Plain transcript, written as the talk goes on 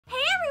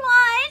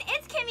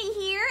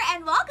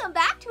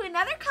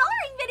another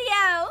coloring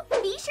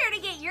video. Be sure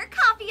to get your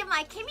copy of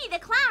my Kimmi the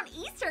Clown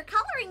Easter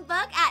coloring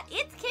book at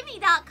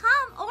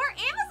itskimmi.com or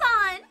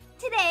Amazon.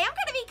 Today I'm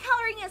going to be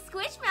coloring a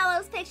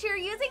Squishmallows picture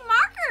using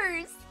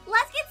markers.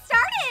 Let's get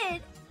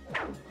started.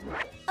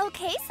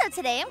 Okay, so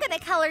today I'm going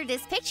to color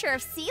this picture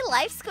of sea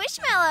life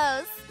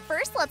Squishmallows.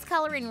 First, let's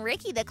color in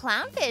Ricky the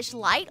clownfish,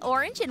 light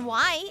orange and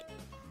white.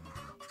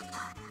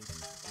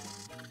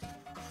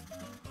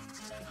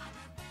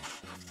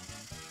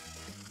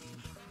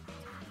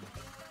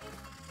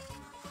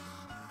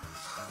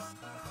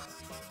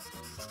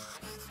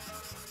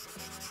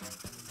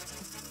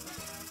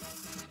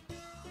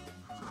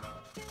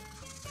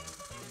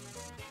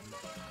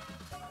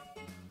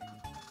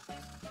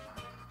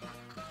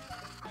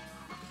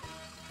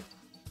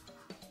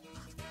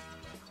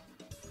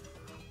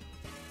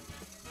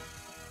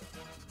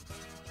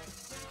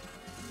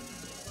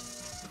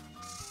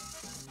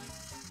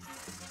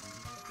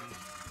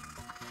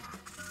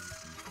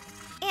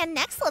 And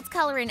next, let's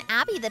color in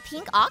Abby the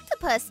pink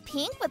octopus,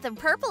 pink with a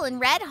purple and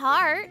red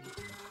heart.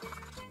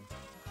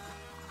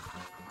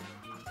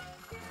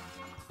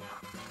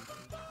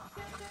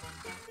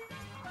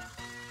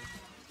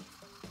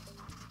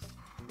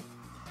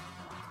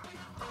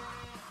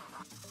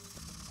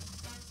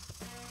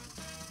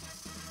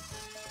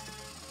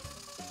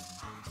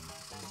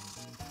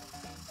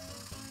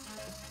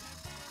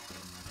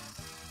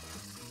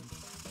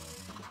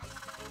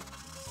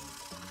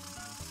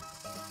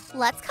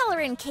 Let's color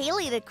in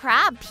Kaylee the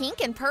crab,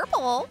 pink and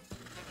purple.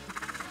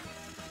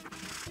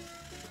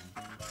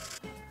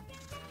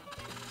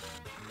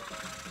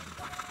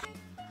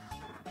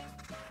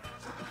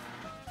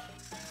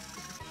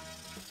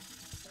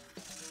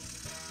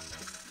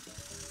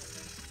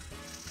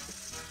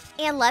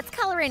 And let's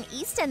color in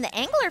Easton the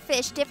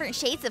anglerfish, different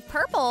shades of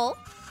purple.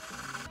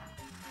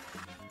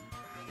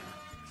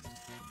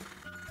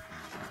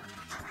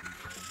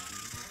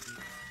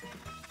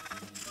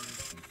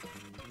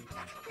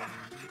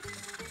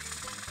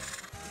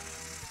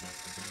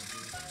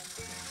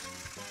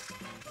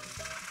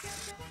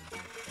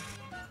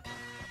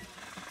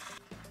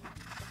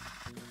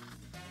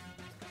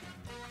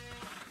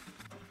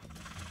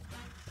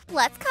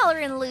 Let's color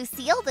in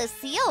Lucille the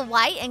seal,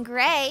 white and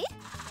gray.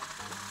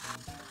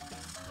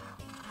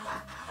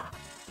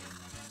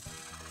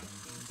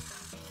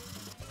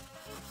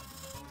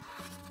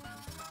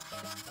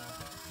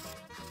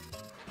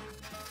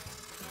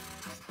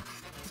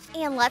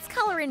 And let's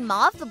color in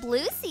Mauve the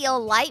blue seal,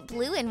 light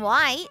blue and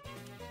white.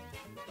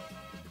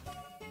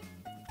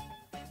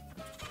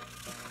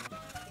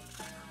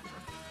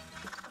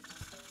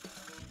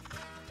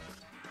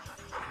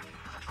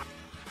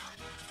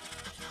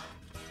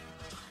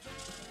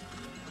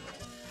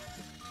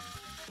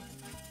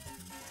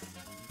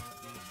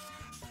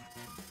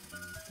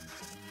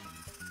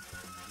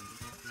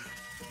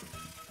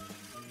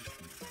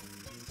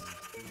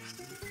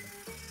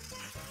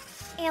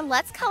 And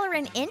let's color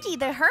in Indy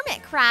the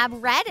hermit crab,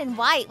 red and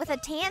white with a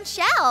tan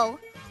shell.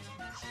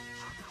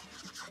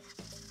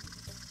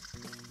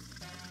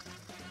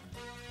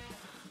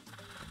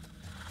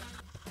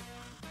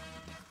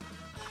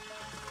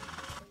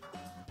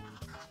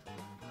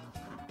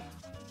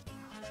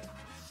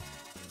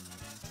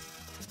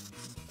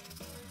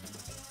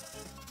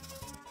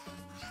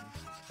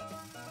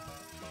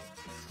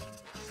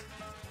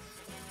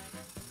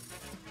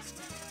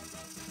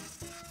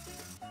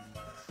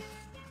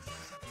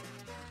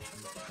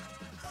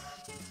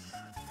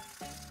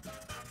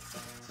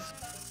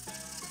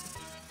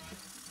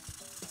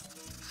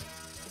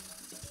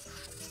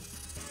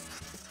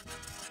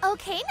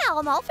 Okay, now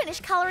I'm all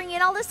finished coloring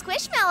in all the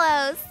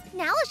Squishmallows.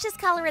 Now let's just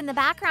color in the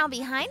background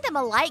behind them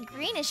a light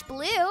greenish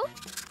blue.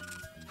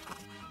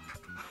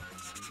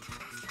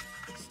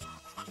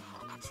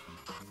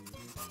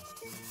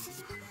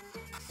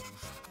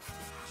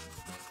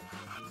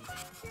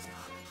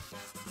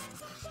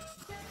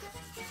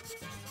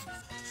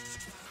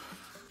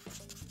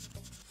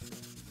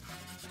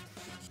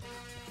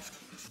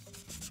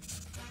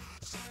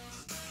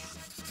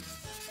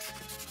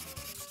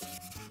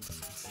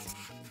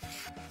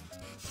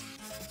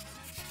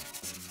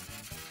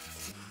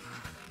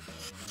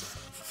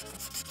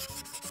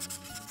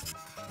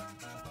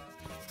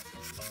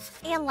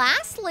 And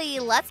lastly,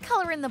 let's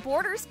color in the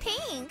borders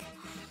pink.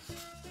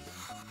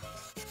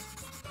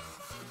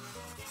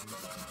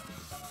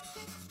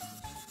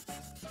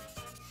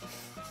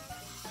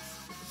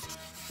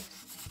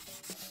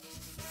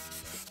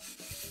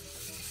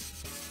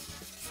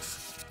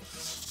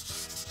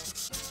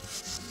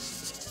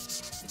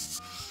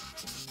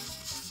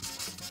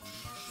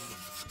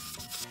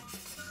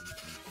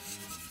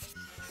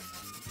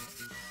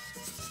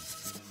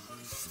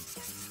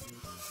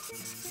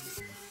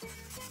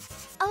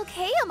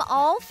 Okay, I'm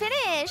all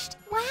finished.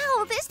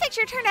 Wow, this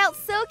picture turned out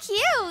so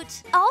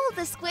cute. All of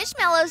the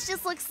Squishmallows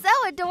just look so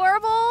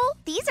adorable.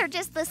 These are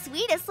just the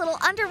sweetest little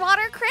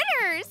underwater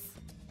critters.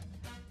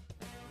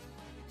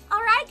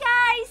 Alright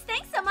guys,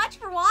 thanks so much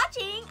for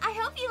watching. I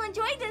hope you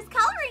enjoyed this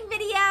coloring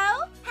video.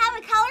 Have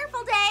a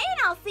colorful day and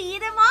I'll see you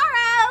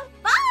tomorrow.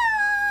 Bye!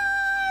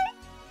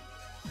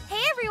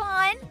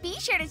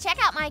 sure to check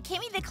out my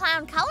Kimmi the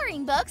Clown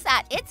coloring books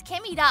at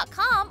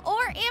itskimmi.com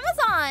or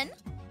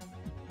Amazon.